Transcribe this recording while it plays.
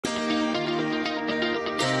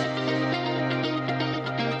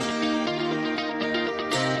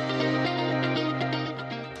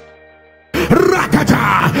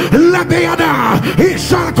Lebeada,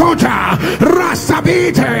 Ishakota,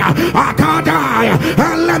 Rasabite, Akadai,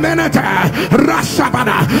 Lemenete,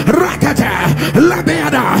 Rashabada, Rakate,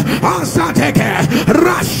 Lebeada, Asateke,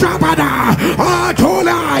 Rashabada,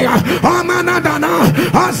 Atolai, Amanadana,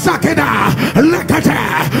 Asakeda, Lekate,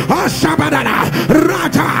 Ashabadana,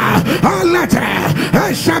 Rata, Alete,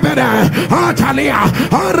 Shabada, Atalia,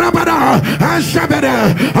 Arabada,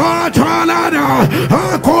 Shabada, Atalada,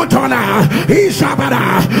 Akotola,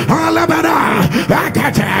 Ishabada, Alabada,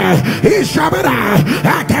 Akate, Ishabada,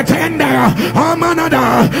 Akatenda,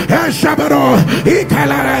 Amanada, Shabado,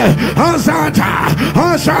 Ikalare, Azata,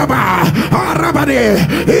 Ashaba, Arabadi,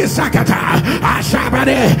 Isakata,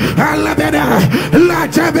 Ashabadi, Alabada,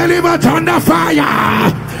 let your believer turn the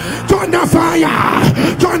fire. Turn the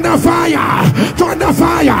fire, turn the fire, turn the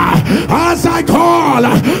fire. As I call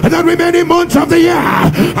the remaining months of the year,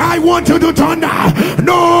 I want you to turn the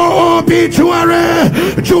no obituary.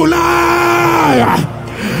 July,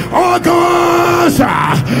 August,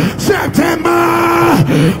 September,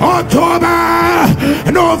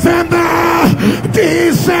 October, November,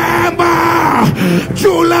 December,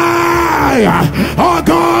 July,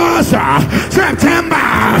 August, September,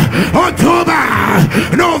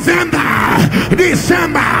 October, November,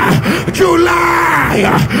 December, July,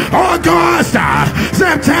 August,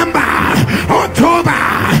 September, October,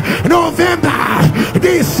 November,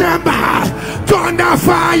 December. Thunder,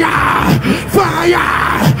 fire,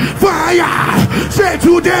 fire, fire. Say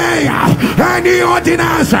today, any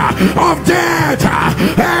ordinance of death,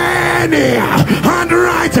 any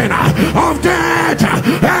handwriting of death,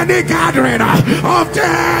 any gathering of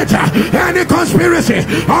death, any conspiracy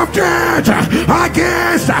of death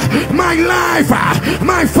against my life,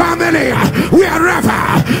 my family,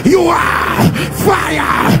 wherever you are,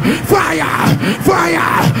 fire, fire, fire,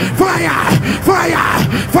 fire, fire,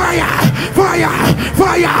 fire, fire,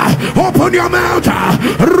 fire. Open your mouth.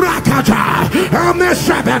 Rakata,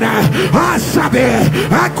 Ameshabana, Asabi,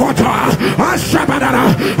 Akota,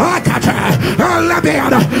 Ashabana, Akata,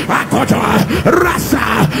 Alabiana, Akota, Rasa,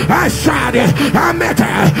 Ashadi, Ameta,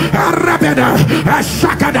 Arabeda,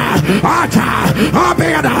 Ashakada, Ata,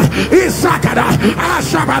 Abeda, Isakada,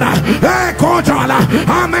 Ashabana, Ekotola,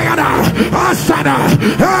 Ameda, Asada,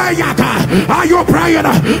 Ayaka. Are you praying?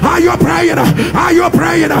 Are you praying? Are you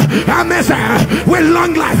praying? Amesa, with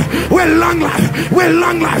long life, with long life, with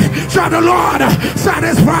long life. Shall the Lord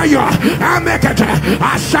satisfy you? Amekete,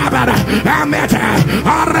 Ashabada, Amete,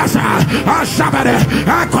 Arasa, Ashabada,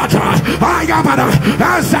 Akota, Ayabada,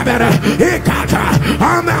 Azabada, Ikata,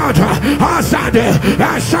 Amata, Asade,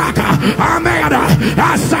 Ashaka, Ameda,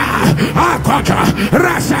 Asa, Akota,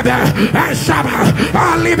 Rasabe, Ashaba,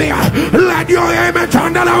 Alibia. Let your amen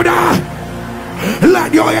turn the louder.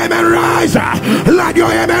 Let your amen rise. Let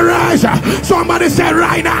your amen rise. Somebody say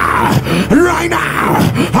right now. Right now.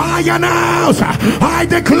 I announce. I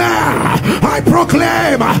declare. I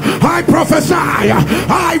proclaim. I prophesy.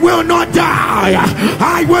 I will not die.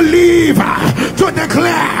 I will live to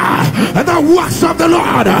declare the works of the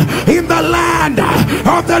Lord in the land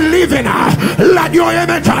of the living. Let your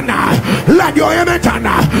amen turn. Let your amen turn.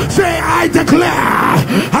 Say I declare.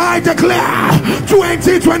 I declare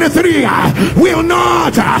 2023 will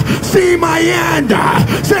not see my end.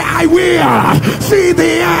 Say I will see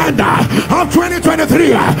the end of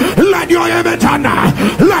 2023. Let your amen turn.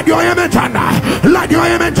 Let your amen turn. Let your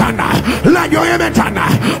amen turn. Let your amen turn.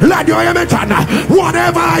 Let your amen turn.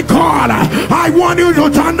 Whatever I call, I want you to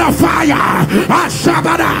turn the fire.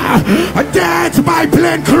 Ashabada, death by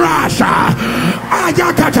plane crash.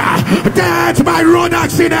 Ayakata, death by road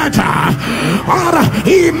accident. Or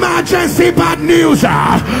emergency bad news.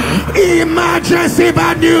 Emergency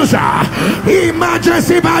bad news.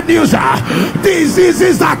 Emergency bad news.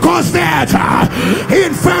 Diseases that cause death.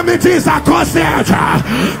 Infirmities that cause death.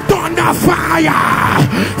 Thunder, fire,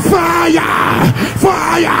 fire,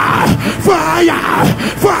 fire, fire,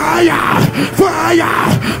 fire, fire.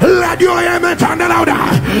 Let your amen turn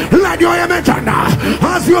louder. Let your amen turn.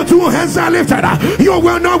 As your two hands are lifted, you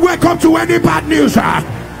will not wake up to any bad news.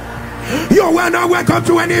 You will not wake up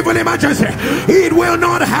to an evil emergency. It will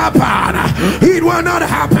not happen. It will not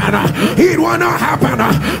happen. It will not happen.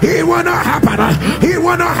 It will not happen. It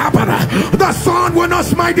will not happen. The sun will not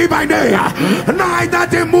smite thee by day, neither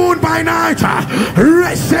the moon by night.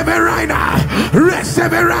 Receive it right now.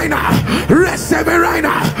 Receive it right now. Receive it right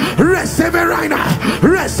now. Receive it right now.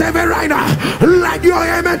 Receive it right now. Let your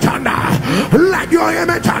amen turn. Let your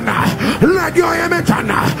image thunder. Let your image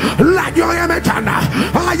thunder. Let your image thunder.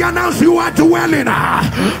 I announce you are dwelling.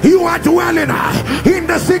 You are dwelling in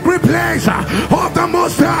the secret place of the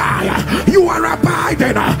Most High. You are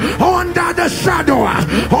abiding under the shadow of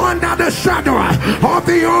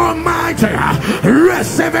the Almighty.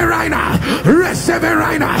 Receive it right now. Receive it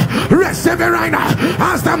right now. Receive it right now.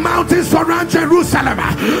 As the mountains surround Jerusalem,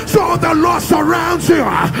 so the Lord surrounds you.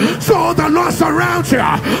 So the Lord surrounds you.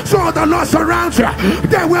 So the Lord surrounds you.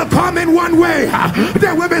 They will come in one way.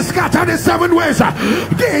 They will be scattered in 7 ways.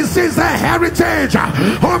 This is the heritage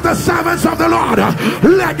of the servants of the Lord.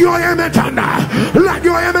 Let your image thunder. Let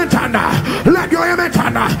your image thunder. Let your image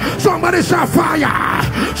thunder. Somebody shout fire.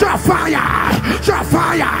 Shout fire. Shout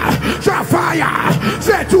fire. Shout fire.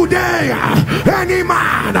 Say today, any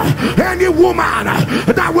man, any woman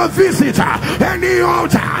that will visit any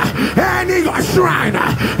altar, any shrine,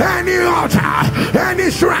 any altar, any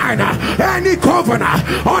shrine, any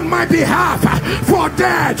covenant on my behalf for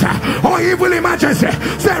death or evil emergency,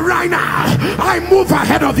 say right now, I move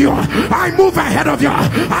ahead of you. I move ahead of you.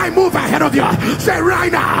 I move ahead of you. Say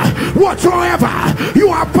right now, whatsoever you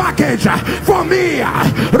are packaged for me,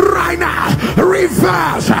 right now,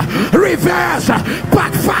 reverse, reverse,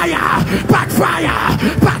 backfire, backfire,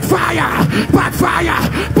 backfire, backfire,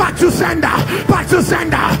 back to sender, back to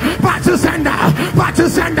sender, back to sender, back to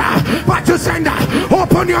sender, back to sender.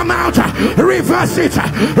 Open your mouth, reverse it,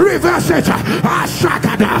 reverse it.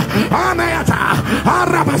 Ashakada, Ameata,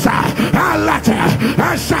 Arabasa, Alate,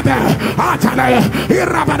 Ashabe, Atale,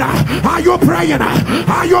 Irabada. Are you praying?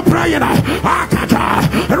 Are you praying? Akata,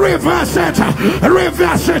 reverse it,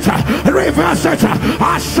 reverse it, reverse it.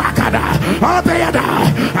 Ashakada, Abeada,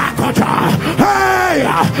 Akota, hey,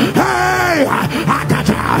 hey,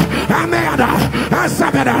 Akata, Ameada,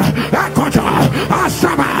 Asabeda, Akota,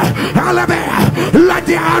 Asaba, Alabea. Let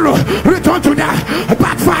the arrow return to them.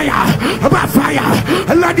 Backfire, backfire.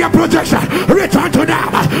 Let their projection return to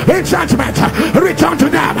them. Enchantment return to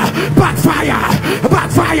them. Backfire,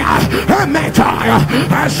 backfire. Mentor,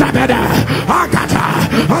 Asabeda, Akata,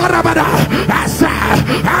 Arabada, Asa,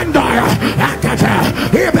 Andoya, Akata,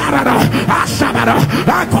 Ibarada, Asabada,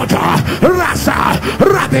 Akota, Rasa,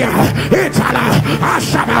 Rabia, Itala,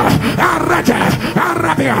 Asaba, Arate,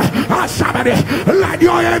 Arabia, Asabadi. Let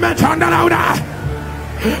your image turn louder.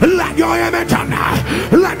 Let your image thunder.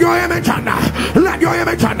 Let your image thunder. Let your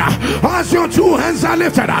image thunder. As your 2 hands are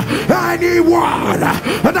lifted, anyone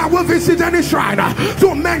that will visit any shrine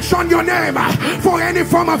to mention your name for any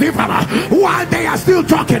form of evil, while they are still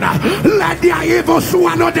talking, let their evil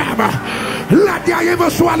swallow them. Let their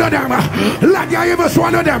evil swallow them. Let their evil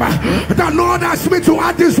swallow them. The Lord asked me to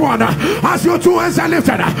add this one. As your 2 hands are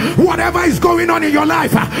lifted, whatever is going on in your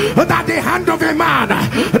life, that the hand of a man,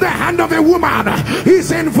 the hand of a woman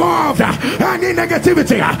is involved, any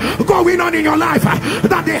negativity going on in your life,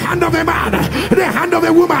 that the hand of a man, the hand of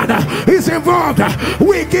a woman is involved,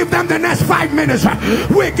 we give them the next 5 minutes.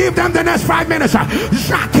 We give them the next 5 minutes.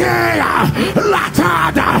 Shakea,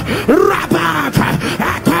 Latada, Rabat,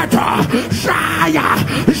 Akato, Jaya,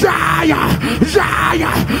 Jaya,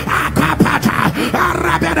 Jaya, Akapata,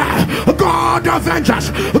 Arabeda. God of vengeance,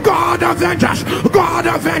 God of vengeance, God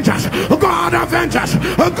of vengeance, God of vengeance,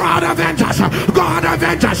 God of vengeance, God of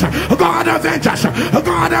vengeance, God of vengeance,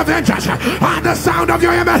 God of vengeance. At the sound of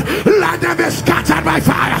your amen, let them be scattered by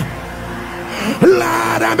fire.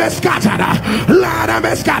 Let them be scattered. Let them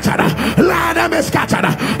be scattered. Let them be scattered.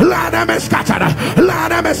 Let them be scattered. Let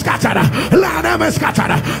them be scattered. Let them be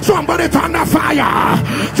scattered. Somebody turn the fire.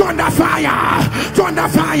 Turn the fire. Turn the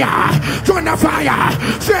fire. Turn the fire.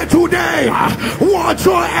 Say today,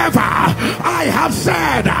 whatsoever I have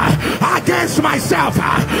said against myself,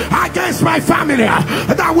 against my family,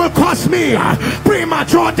 that will cause me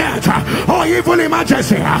premature death or evil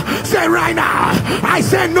emergency. Say right now, I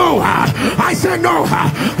say no. I say no.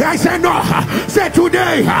 I say no. Say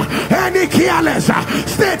today, any careless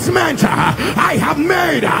statement I have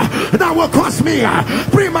made that will cause me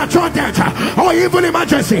premature death or evil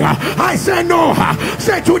emergency, I say no.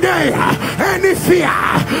 Say today, any fear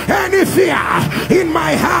in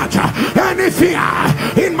my heart, any fear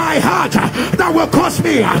in my heart that will cause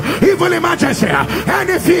me evil emergency,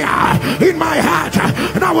 any fear in my heart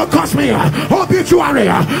that will cause me obituary,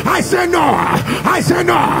 I say no. I say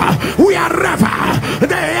no. We are forever.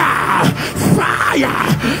 They are fire,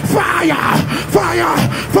 fire, fire,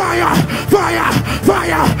 fire, fire,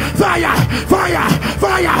 fire, fire, fire,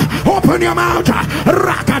 fire. Open your mouth.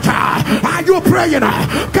 Rakata. Are you praying?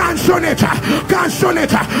 Cancel it. Cancel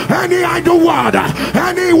it. Any idle word,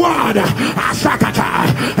 any word,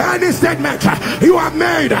 any statement you have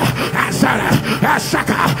made,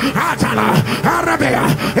 Asaka, Atala, Arabia,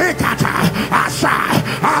 Ekata, Asa,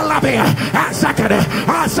 Alabia, Asakada,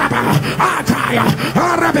 Asaba, Ataya,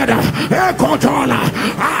 Arabida, Ekotola,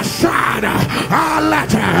 Asada,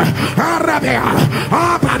 Alata, Arabia,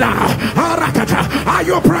 Abada, Arakata. Are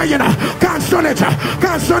you praying? Cancel it,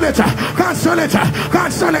 cancel it, cancel it,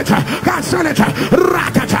 cancel it, cancel it.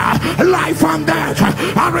 Rakata, life and death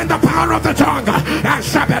are in the power of the tongue. And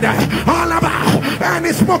Shabbat, all about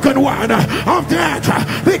any spoken word of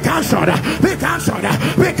death, be cancelled, be cancelled,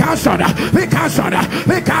 be cancelled, be cancelled,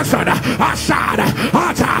 be cancelled. Asad,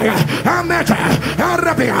 Ataya, Ameta,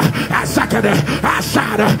 Arabia, Asakad,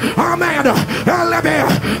 Asad, Ahmed, Alabia.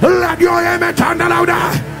 Let your amen turn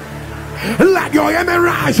louder. Let your amen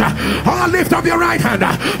rise. Lift up your right hand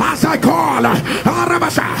as I call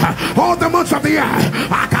all the months of the year.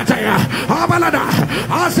 Akatea, Abalada,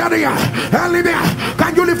 Azaria, Elibia.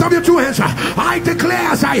 Can you lift up your two hands? I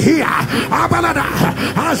declare as I hear Abalada,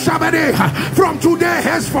 Azabadi, from today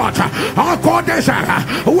henceforth,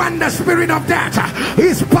 when the spirit of death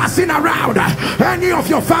is passing around any of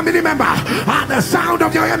your family member, at the sound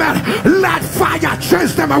of your amen, let fire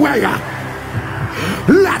chase them away.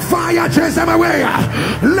 Let fire chase them away.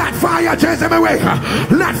 Let fire chase them away.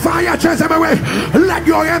 Let fire chase them away. Let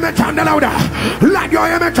your amen turn louder. Let your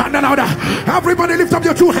amen turn louder. Everybody lift up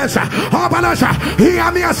your two hands.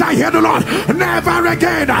 Hear me as I hear the Lord. Never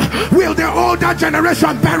again will the older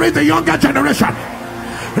generation bury the younger generation.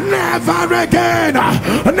 Never again,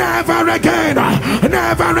 never again,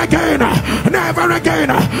 never again, never again.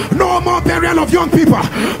 No more burial of young people,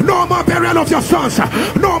 no more burial of your sons,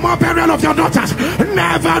 no more burial of your daughters.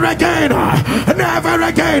 Never again, never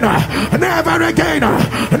again, never again,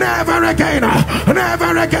 never again,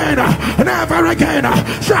 never again, never again.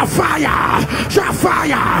 Shall fire, shall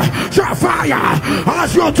fire, shall fire.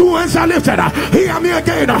 As your two hands are lifted, hear me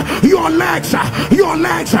again. Your legs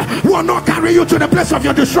will not carry you to the place of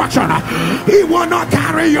your destruction. He will not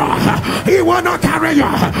carry you. He will not carry you.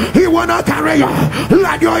 He will not carry you.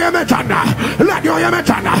 Let your image under. Let your image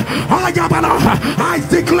under. I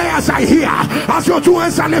declare as I hear, as your two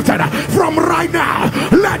hands are lifted, from right now,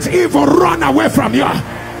 let evil run away from you.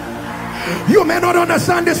 You may not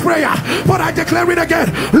understand this prayer, but I declare it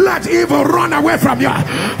again. Let evil run away from you.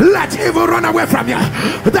 Let evil run away from you.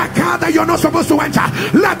 The car that you're not supposed to enter,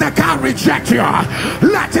 let the car reject you.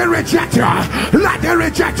 Let it reject you. Let it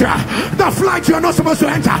reject you. The flight you're not supposed to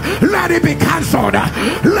enter, let it be cancelled.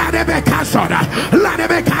 Let it be cancelled. Let it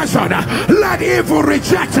be cancelled. Let evil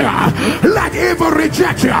reject you. Let evil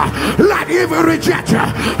reject you. Let evil reject you.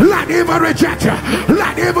 Let evil reject you.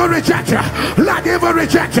 Let evil reject you. Let evil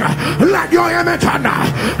reject you. Let your image under.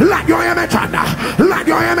 Let your image under. Let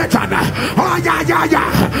your image under. Oh yeah, yeah,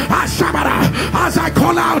 yeah. As I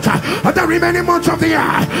call out the remaining months of the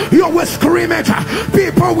year, you will scream it.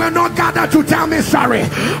 People will not gather to tell me sorry.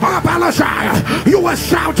 You will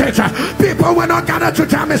shout it. People will not gather to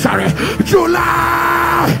tell me sorry.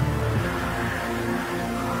 July.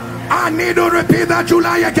 I need to repeat that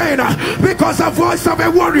July again, because the voice of a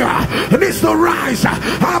warrior needs to rise.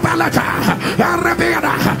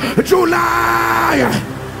 July,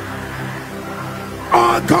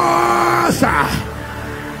 August,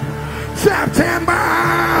 September,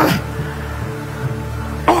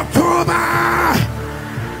 October,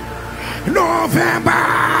 November.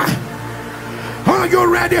 Are you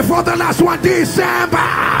ready for the last one? December.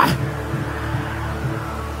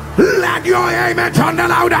 Let your amen thunder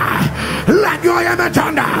louder. Let your amen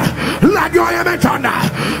thunder. Let your amen thunder.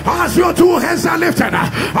 As your two hands are lifted,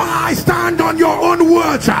 I stand on your own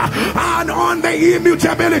words and on the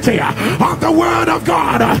immutability of the word of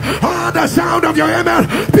God. On the sound of your amen,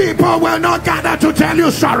 people will not gather to tell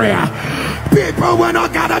you sorry. People will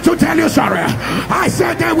not gather to tell you sorry. I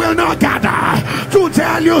said they will not gather to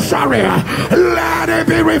tell you sorry. Let it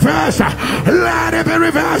be reversed. Let it be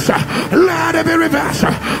reversed. Let it be reversed.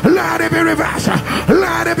 Let it be reversed.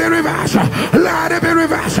 Let it be reversed. Let it be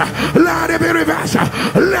reversed. Let it be reversed.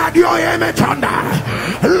 Let your amen thunder.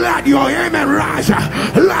 Let your amen rise.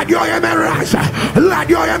 Let your amen rise. Let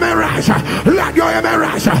your amen rise. Let your amen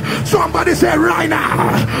rise. Somebody say right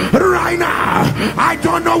now. Right now. I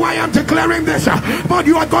don't know why I'm declaring this, but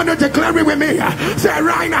you are going to declare it with me. Say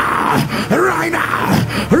right now. Right now.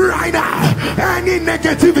 right now. Any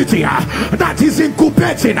negativity that is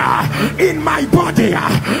incubating in my body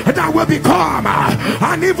that will become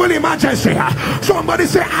an evil emergency. Somebody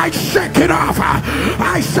say, I shake it off.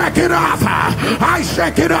 I shake it off. I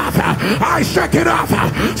shake it off. I shake it off.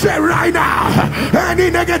 Say right now, any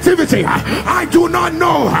negativity I do not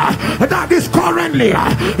know that is currently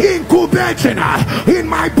incubating in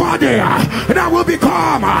my body that will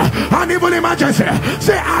become an evil emergency.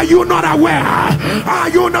 Say, are you not aware? Are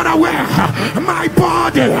you not aware? My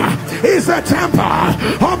body is a temple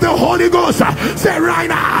of the Holy Ghost. Say right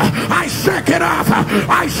now, I shake it off.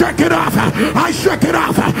 I shake it off. I shake it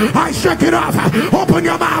off. I shake it off. Open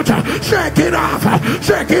your mouth. Shake it off.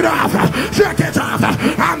 Shake it off. Shake it off.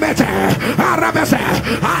 Amete, Arabese,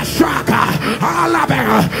 Ashaka,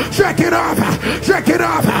 Alabe. Shake it off. Shake it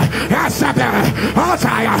off. Asabe,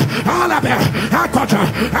 Altaya, Alabe, Akota,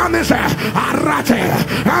 Amese, Arate,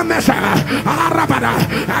 Amese, Arabada,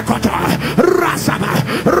 Akota, Rasaba,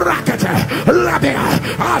 Rakete, Labia,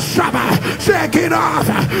 Ashaba. Shake it off.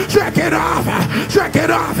 Shake it off. Shake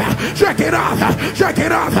it off. Shake it off. Shake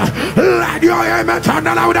it off. Let your amen turn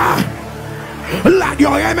louder. Let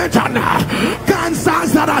your amen turn.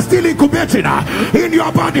 Cancers that are still incubating in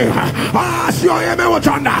your body, as your amen will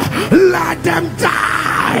turn, let them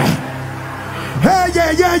die. Hey,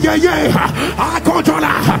 I control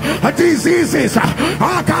diseases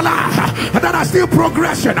that are still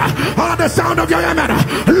progressing. The sound of your amen,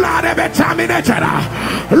 let it be terminated.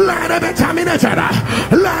 Let it be terminated.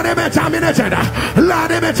 Let it be terminated.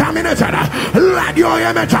 Let it be terminated. Let your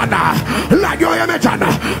amen turn. Let your amen turn.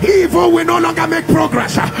 Evil will no longer make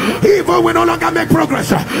progress. Evil will no longer make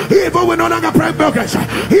progress. Evil will no longer make progress.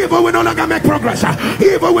 Evil will no longer make progress.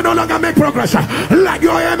 Evil will no longer make progress. Let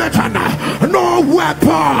your amen turn. No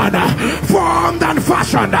weapon formed and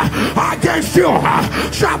fashioned against you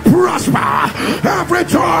shall prosper. Every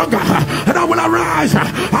tongue that will arise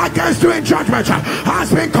against you in judgment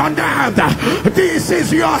has been condemned. This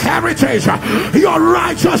is your heritage. Your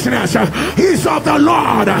righteousness is of the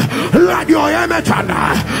Lord. Let your amen turn.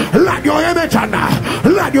 Let your amen turn.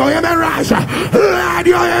 Let your amen rise. Let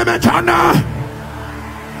your amen turn.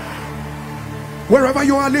 Wherever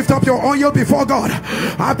you are, lift up your oil before God.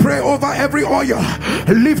 I pray over every oil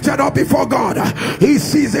lifted up before God. He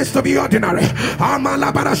ceases to be ordinary.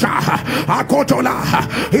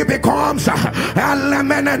 He becomes an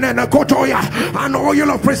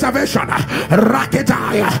oil of preservation,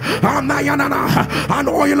 an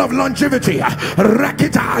oil of longevity.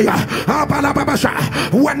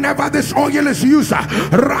 Whenever this oil is used,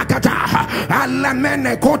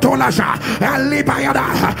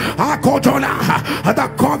 the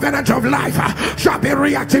covenant of life shall be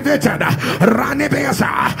reactivated.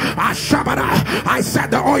 I set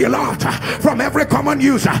the oil out from every common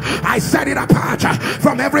use. I set it apart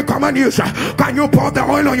from every common use. Can you pour the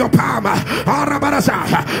oil on your palm?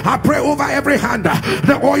 I pray over every hand.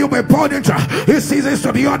 The oil will be poured into. It ceases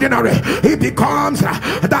to be ordinary. It becomes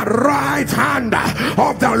the right hand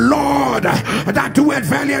of the Lord that doeth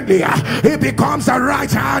valiantly. It becomes the right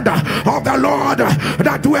hand of the Lord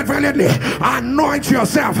that doeth valiantly. Anoint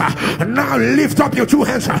yourself. Now lift up your two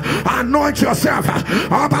hands. Anoint yourself.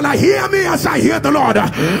 Hear me as I hear the Lord.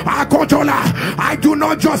 I do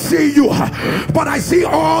not just see you, but I see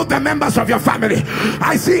all the members of your family.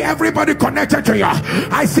 I see everybody connected to you.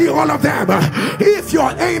 I see all of them. If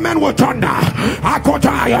your amen will thunder,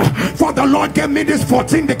 for the Lord gave me these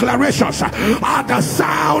 14 declarations at the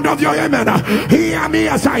sound of your amen. Hear me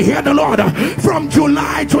as I hear the Lord. From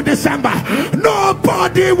July to December,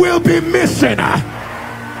 nobody will be missing.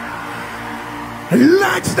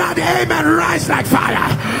 Let that amen rise like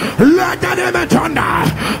fire. Let that amen thunder.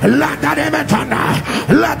 Let that amen thunder.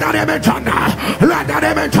 Let that amen thunder. Let that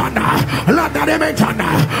amen thunder. Let that amen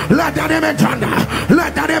thunder. Let that amen thunder.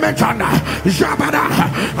 Let that amen thunder. Jabada,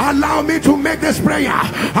 allow me to make this prayer.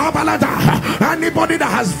 Anybody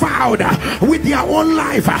that has vowed with their own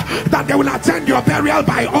life that they will attend your burial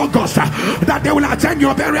by August, that they will attend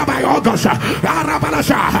your burial by August,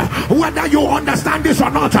 whether you understand this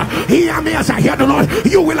or not, hear me as I hear the Lord,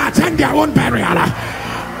 you will attend their own burial.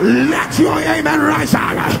 Let your amen rise.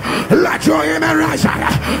 Let your amen rise.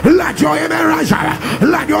 Let your amen rise.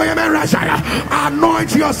 Let your amen rise.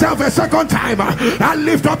 Anoint yourself a second time and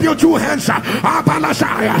lift up your two hands. And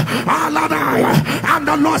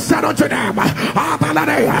the Lord said unto them,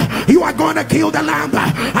 you are going to kill the lamb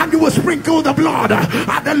and you will sprinkle the blood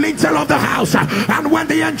at the lintel of the house, and when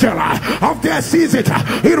the angel of death sees it,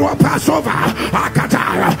 it will pass over.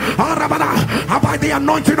 By the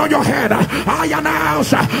anointing on your head, I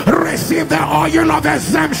announce, receive the oil of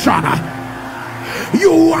exemption.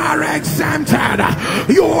 You are exempted.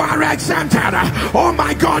 You are exempted. Oh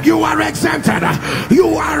my God, you are exempted.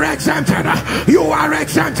 You are exempted. You are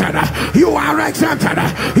exempted. You are exempted.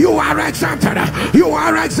 You are exempted. You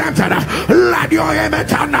are exempted. Let your amen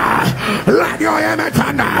thunder. Let your amen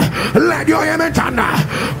thunder. Let your amen thunder.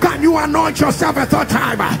 Can you anoint yourself a third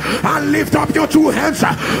time and lift up your two hands?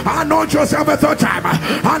 Anoint yourself a third time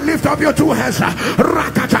and lift up your two hands.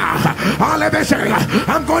 Rakata.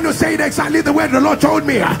 I'm going to say it exactly the way the Lord told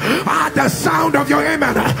me. At the sound of your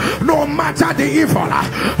amen, no matter the evil,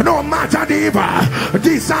 no matter the evil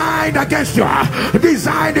designed against you,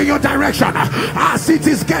 designed in your direction, as it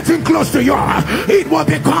is getting close to you, it will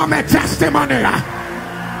become a testimony.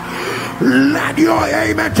 Let your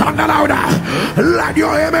amen thunder louder. Let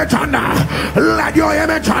your amen thunder. Let your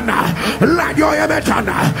amen thunder. Let your amen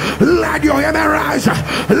thunder. Let your amen rise.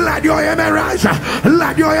 Let your amen rise.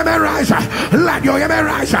 Let your amen rise. Let your amen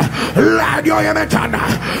rise. Let your amen thunder.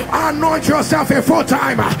 Anoint yourself a full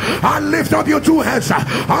time and lift up your two hands. At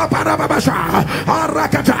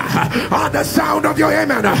the sound of your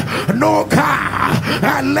amen, no car,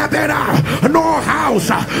 no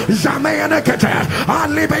house,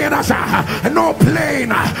 no plane,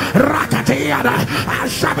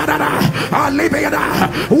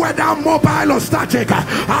 whether mobile or static,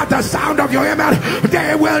 at the sound of your amen,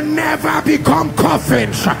 they will never become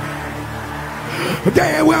coffins.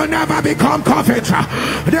 They will never become coffins.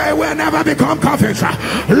 They will never become coffins.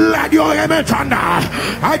 Let your amen thunder.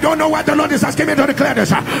 I don't know what the Lord is asking me to declare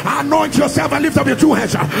this. Anoint yourself and lift up your two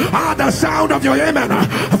hands. At the sound of your amen,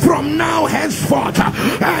 from now henceforth,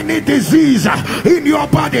 any disease in your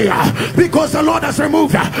body, because the Lord has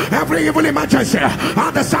removed every evil emergency,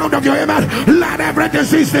 at the sound of your amen, let every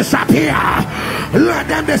disease disappear. Let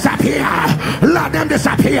them disappear. Let them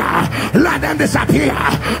disappear. Let them disappear.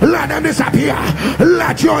 Let them disappear.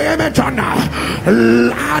 Let your amen thunder.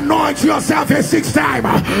 Anoint yourself a sixth time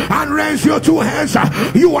and raise your two hands.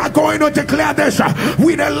 You are going to declare this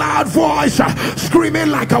with a loud voice, screaming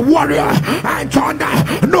like a warrior and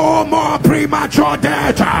thunder. No more premature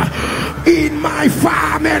death in my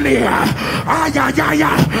family.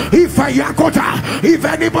 If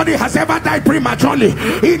anybody has ever died prematurely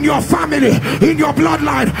in your family, in your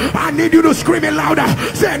bloodline, I need you to scream it louder.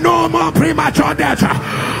 Say no more premature death.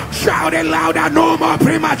 Shout it louder. No more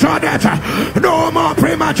premature death. No more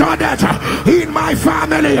premature death in my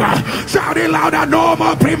family. Shout it louder. No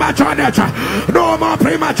more premature death. No more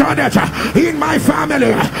premature death in my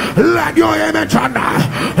family. Let your amen thunder.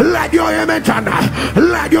 Let your amen thunder.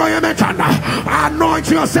 Let your amen thunder. Anoint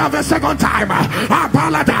yourself a second time.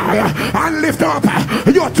 Apologize and lift up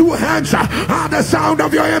your two hands at the sound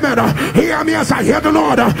of your amen. Hear me as I hear the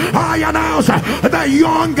Lord. I announce the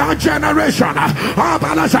younger generation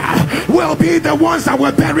will be the ones that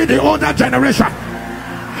will bury the older generation.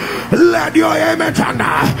 Let your amen thunder.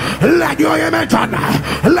 Let your amen thunder.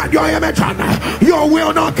 Let your amen thunder. You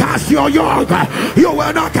will not cast your yoke. You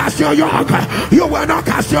will not cast your yoke. You will not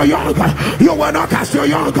cast your yoke. You will not cast your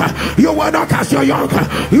yoke. You will not cast your yoke.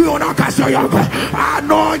 You will not cast your yoke.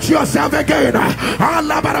 Anoint yourself again.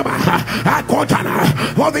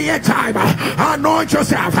 For the end time, anoint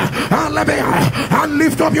yourself and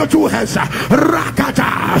lift up your two hands.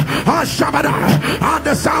 Rakata, Shabada, at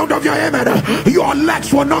the sound of your amen, your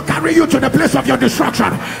legs will not carry you to the place of your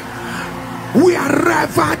destruction.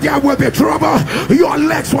 Wherever there will be trouble, your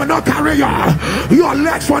legs will not carry you. Your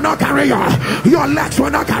legs will not carry you. Your legs will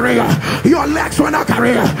not carry you. Your legs will not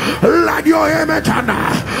carry you. Let your amen thunder.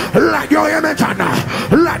 Let your amen thunder.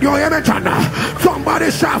 Let your amen thunder.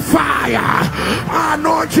 Somebody shout fire.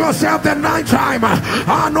 Anoint yourself the ninth time.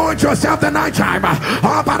 Anoint yourself the ninth time.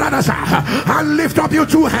 And lift up your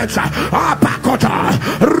two hands. At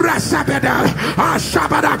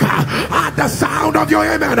the sound of your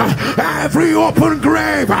amen, every open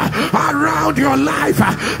grave around your life,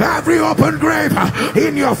 every open grave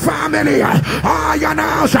in your family, I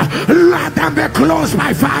announce, let them be closed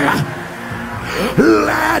by fire.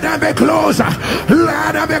 Let them be closer.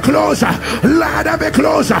 Let them be closer. Let them be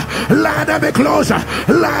closer. Let them be closer.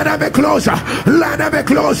 Let them be closer. Let them be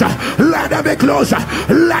closer. Let them be closer.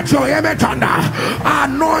 Let your amen thunder.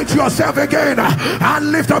 Anoint yourself again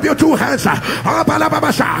and lift up your two hands. As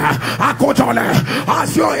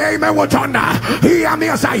your amen will thunder, hear me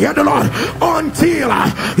as I hear the Lord. Until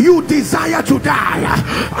you desire to die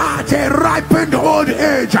at a ripened old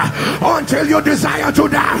age, until you desire to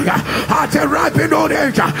die at a ripened old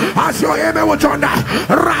age, as your amen will thunder,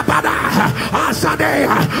 Rabada, Asade,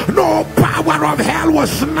 no power of hell will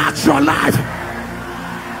snatch your life.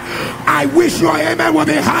 I wish your amen will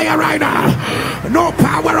be higher right now. No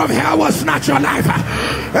power of hell will snatch your life.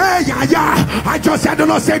 Hey, yeah. I just had the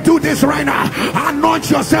Lord say, do this right now.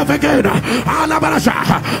 Anoint yourself again.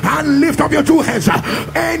 And lift up your two hands.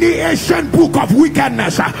 Any ancient book of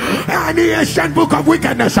wickedness,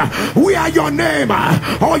 where your name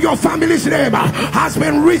or your family's name has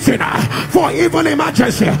been written for evil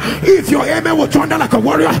emergency, if your amen will thunder like a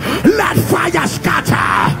warrior, let fire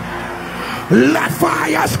scatter. Let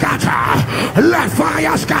fire scatter. Let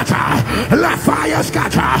fire scatter. Let fire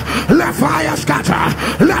scatter. Let fire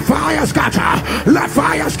scatter. Let fire scatter. Let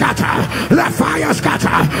fire scatter. Let fire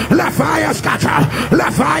scatter. Let fire scatter.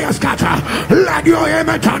 Let fire scatter. Let your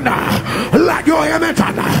amen thunder. Let your amen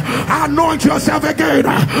thunder. Anoint yourself again.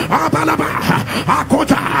 Abalaba.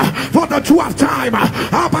 Akota. For the 12th time.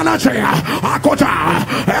 Abalache. Akota.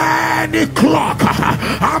 Any clock.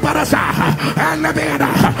 Abalasa.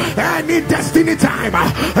 Any destiny time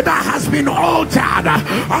that has been altered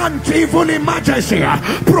and evil emergency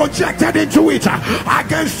projected into it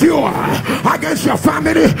against you, against your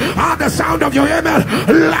family, at the sound of your amen,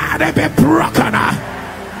 let it be broken.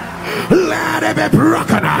 Let it be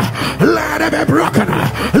broken. Let it be broken.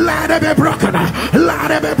 Let it be broken.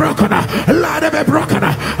 Let it be broken. Let it be broken.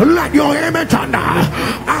 Let your amen thunder.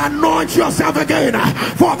 Anoint yourself again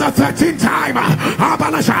for the 13th time.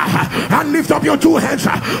 And lift up your two hands.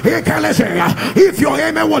 If your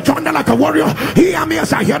amen will thunder like a warrior, hear me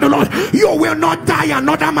as I hear the Lord. You will not die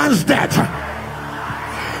another man's death.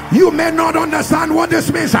 You may not understand what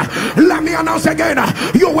this means. Let me announce again.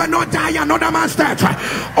 You will not die another man's death.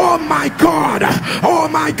 Oh my God. Oh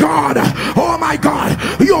my God. Oh my God.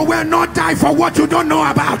 You will not die for what you don't know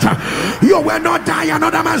about. You will not die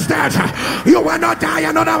another man's death. You will not die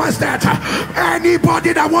another man's death.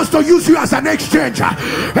 Anybody that wants to use you as an exchange,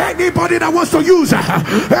 anybody that wants to use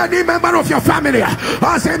any member of your family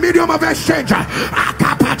as a medium of exchange,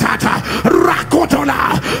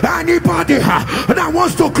 anybody that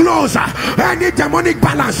wants to close any demonic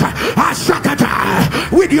balance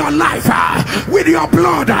with your life, with your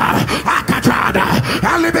blood,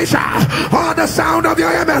 elevation, or the sound of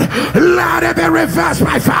your amen, let it be reversed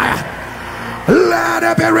by fire. Let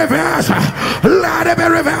it be reversed. Let it be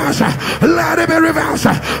reversed. Let it be reversed.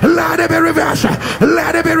 Let it be reversed.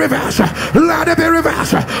 Let it be reversed. Let it be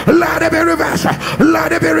reversed. Let it be reversed.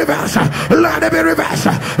 Let it be reversed. Let it be reversed.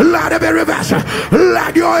 Let it be reversed.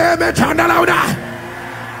 Let your amen turn louder.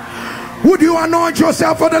 Would you anoint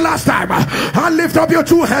yourself for the last time and lift up your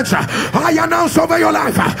two hands? I announce over your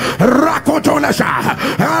life Rakotolesha,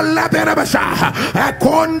 Alaberabasha,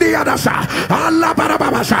 Kondiadasa,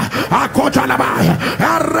 Alabarabasha, Akotalaba,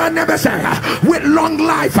 Aranebese. With long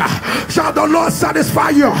life shall the Lord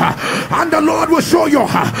satisfy you, and the Lord will show you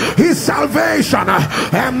his salvation.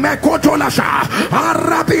 Mekotolasha,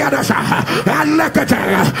 Arabiadasha,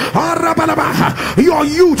 Alekete, Arabalaba. Your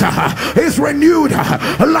youth is renewed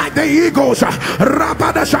like the eagle.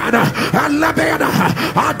 Rabadashana and Labeda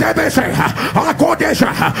Adebese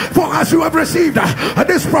Akodesha. For as you have received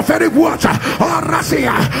this prophetic word,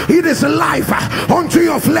 Rasia, it is life unto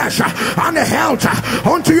your flesh and health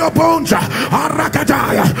unto your bones.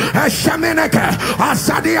 Arakadaya Shemeneke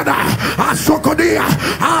Asadiada Asokodia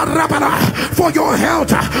Arabala. For your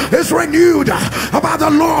health is renewed about the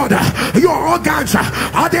Lord. Your organs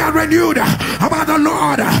are they renewed about the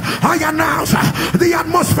Lord. I announce the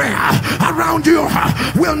atmosphere around you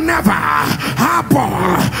will never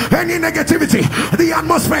harbor any negativity. The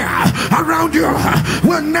atmosphere around you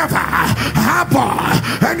will never harbor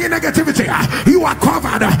any negativity. You are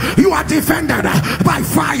covered. You are defended by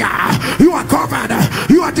fire. You are covered.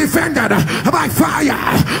 You are defended by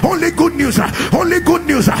fire. Only good news. Only good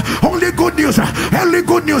news. Only good news. Only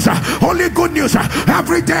good news. Only good news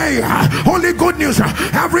every day. Only good news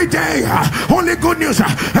every day. Only good news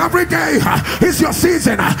every day. Is your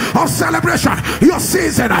season of celebration, your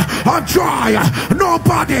season of joy.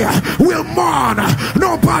 Nobody will mourn.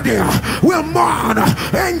 Nobody will mourn.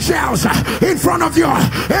 Angels in front of you,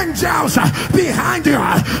 angels behind you,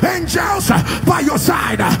 angels by your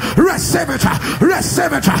side. Receive it,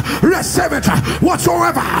 receive it, receive it.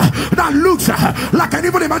 Whatsoever that looks like an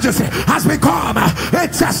evil emergency has become a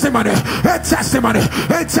testimony, a testimony,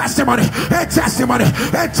 a testimony, a testimony,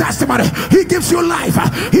 a testimony. He gives you life.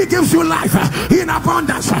 He gives you life in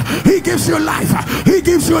abundance. He gives you life. He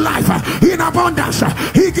gives you life in abundance.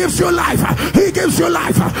 He gives you life. He gives you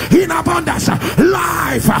life in abundance.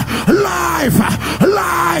 Life, life,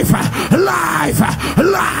 life, life,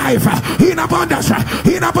 life in abundance.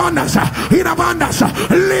 In abundance. In abundance.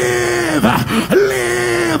 Live,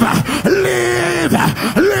 live, live,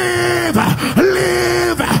 live,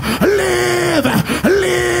 live, live,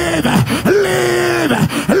 live,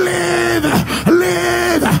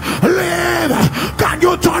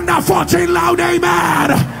 14 loud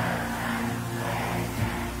amen.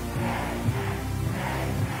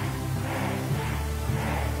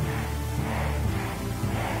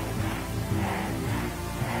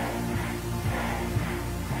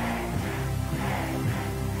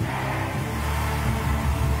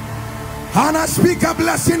 And I speak a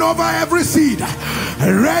blessing over every seed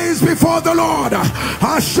raised before the Lord.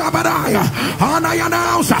 Shabbatai. And I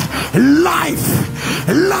announce life,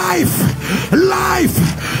 life,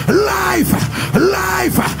 life, life,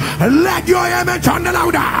 life. Let your amen turn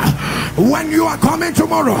louder. When you are coming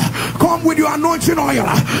tomorrow, come with your anointing oil,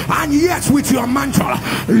 and yes, with your mantle.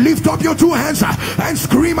 Lift up your two hands and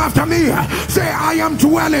scream after me. Say, I am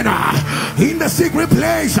dwelling in the secret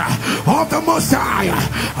place of the Most High.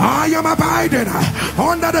 I am abiding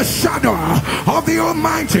under the shadow of the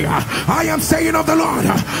Almighty. I am saying of the Lord,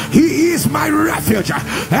 He is my refuge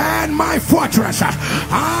and my fortress.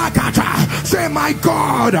 Say, my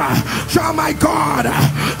God, shall my God,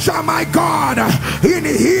 shall my God, in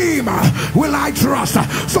Him will I trust.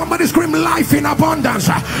 Somebody scream life in abundance.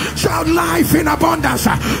 Shout life in abundance.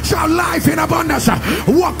 Shout life in abundance.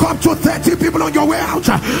 Walk up to 30 people on your way out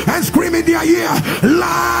and scream in their ear,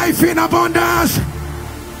 life in abundance.